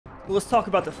Let's talk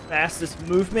about the fastest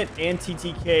movement and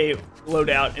TTK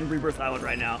loadout in Rebirth Island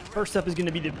right now. First up is going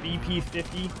to be the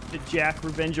BP50, the Jack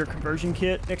Revenger conversion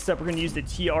kit. Next up, we're going to use the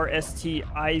TRST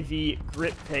IV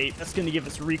grip tape. That's going to give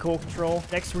us recoil control.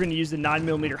 Next, we're going to use the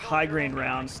 9mm high grain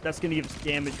rounds. That's going to give us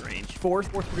damage range.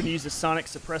 Fourth, we're going to use the sonic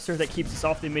suppressor that keeps us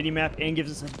off the mini-map and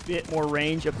gives us a bit more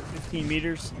range, up to 15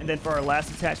 meters. And then for our last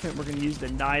attachment, we're going to use the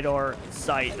NIDAR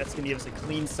sight. That's going to give us a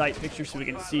clean sight picture so we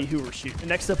can see who we're shooting. And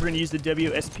next up, we're going to use the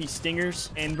WSP stingers,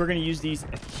 and we're going to use these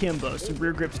akimbo. So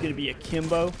rear grip's going to be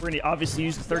akimbo. We're going to obviously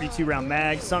use the 32 round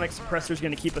mag. Sonic suppressor is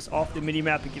going to keep us off the mini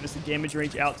map and give us a damage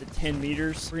range out to 10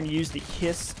 meters. We're going to use the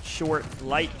Hiss short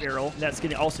light barrel. That's going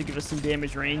to also give us some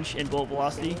damage range and bullet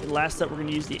velocity. And last up, we're going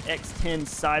to use the X10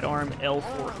 sidearm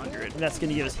L400, and that's going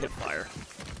to give us hip fire.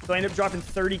 So I ended up dropping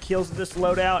 30 kills with this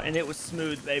loadout, and it was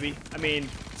smooth, baby. I mean,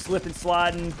 slip and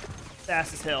sliding,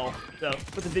 fast as hell. So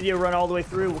let the video run all the way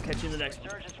through. We'll catch you in the next one.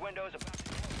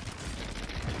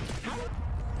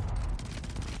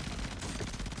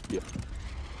 Yeah.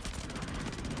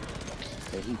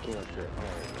 And he can't get right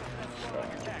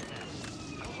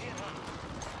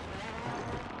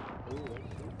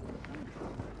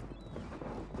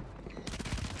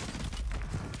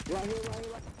here, right here.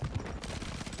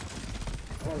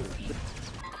 Oh shit.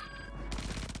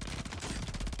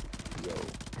 Yo.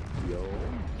 Yo.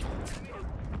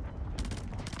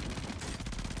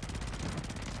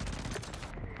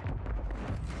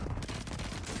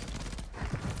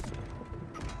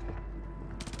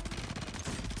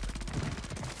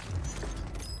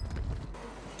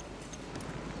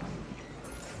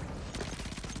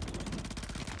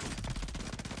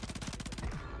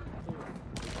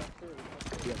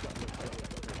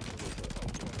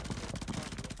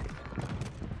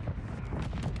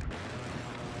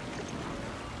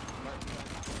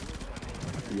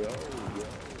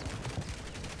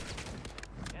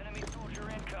 Enemy soldier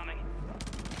incoming.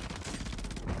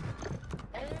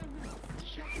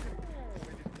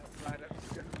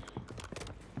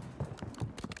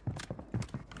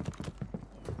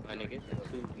 My nigga,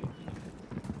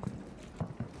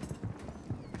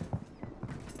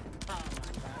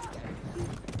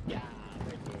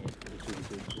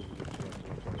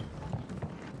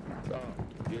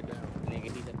 Get down. nigga,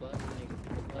 he's above you, nigga.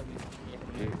 Above you.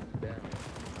 Get down.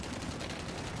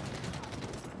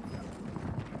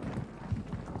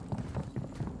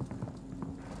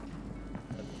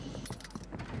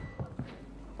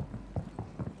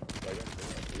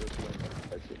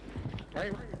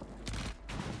 Right.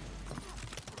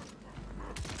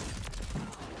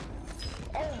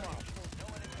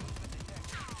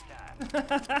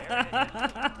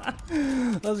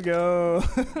 Let's go.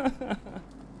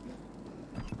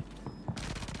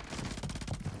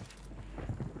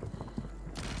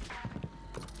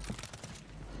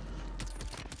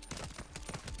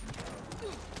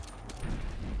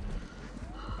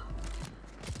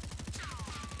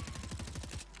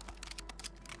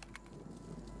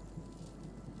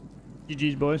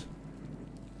 GG's, boys.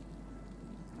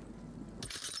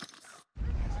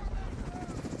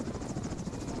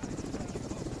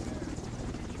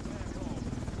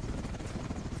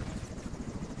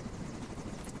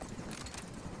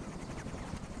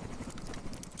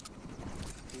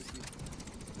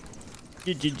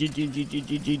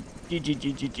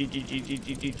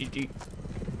 GG.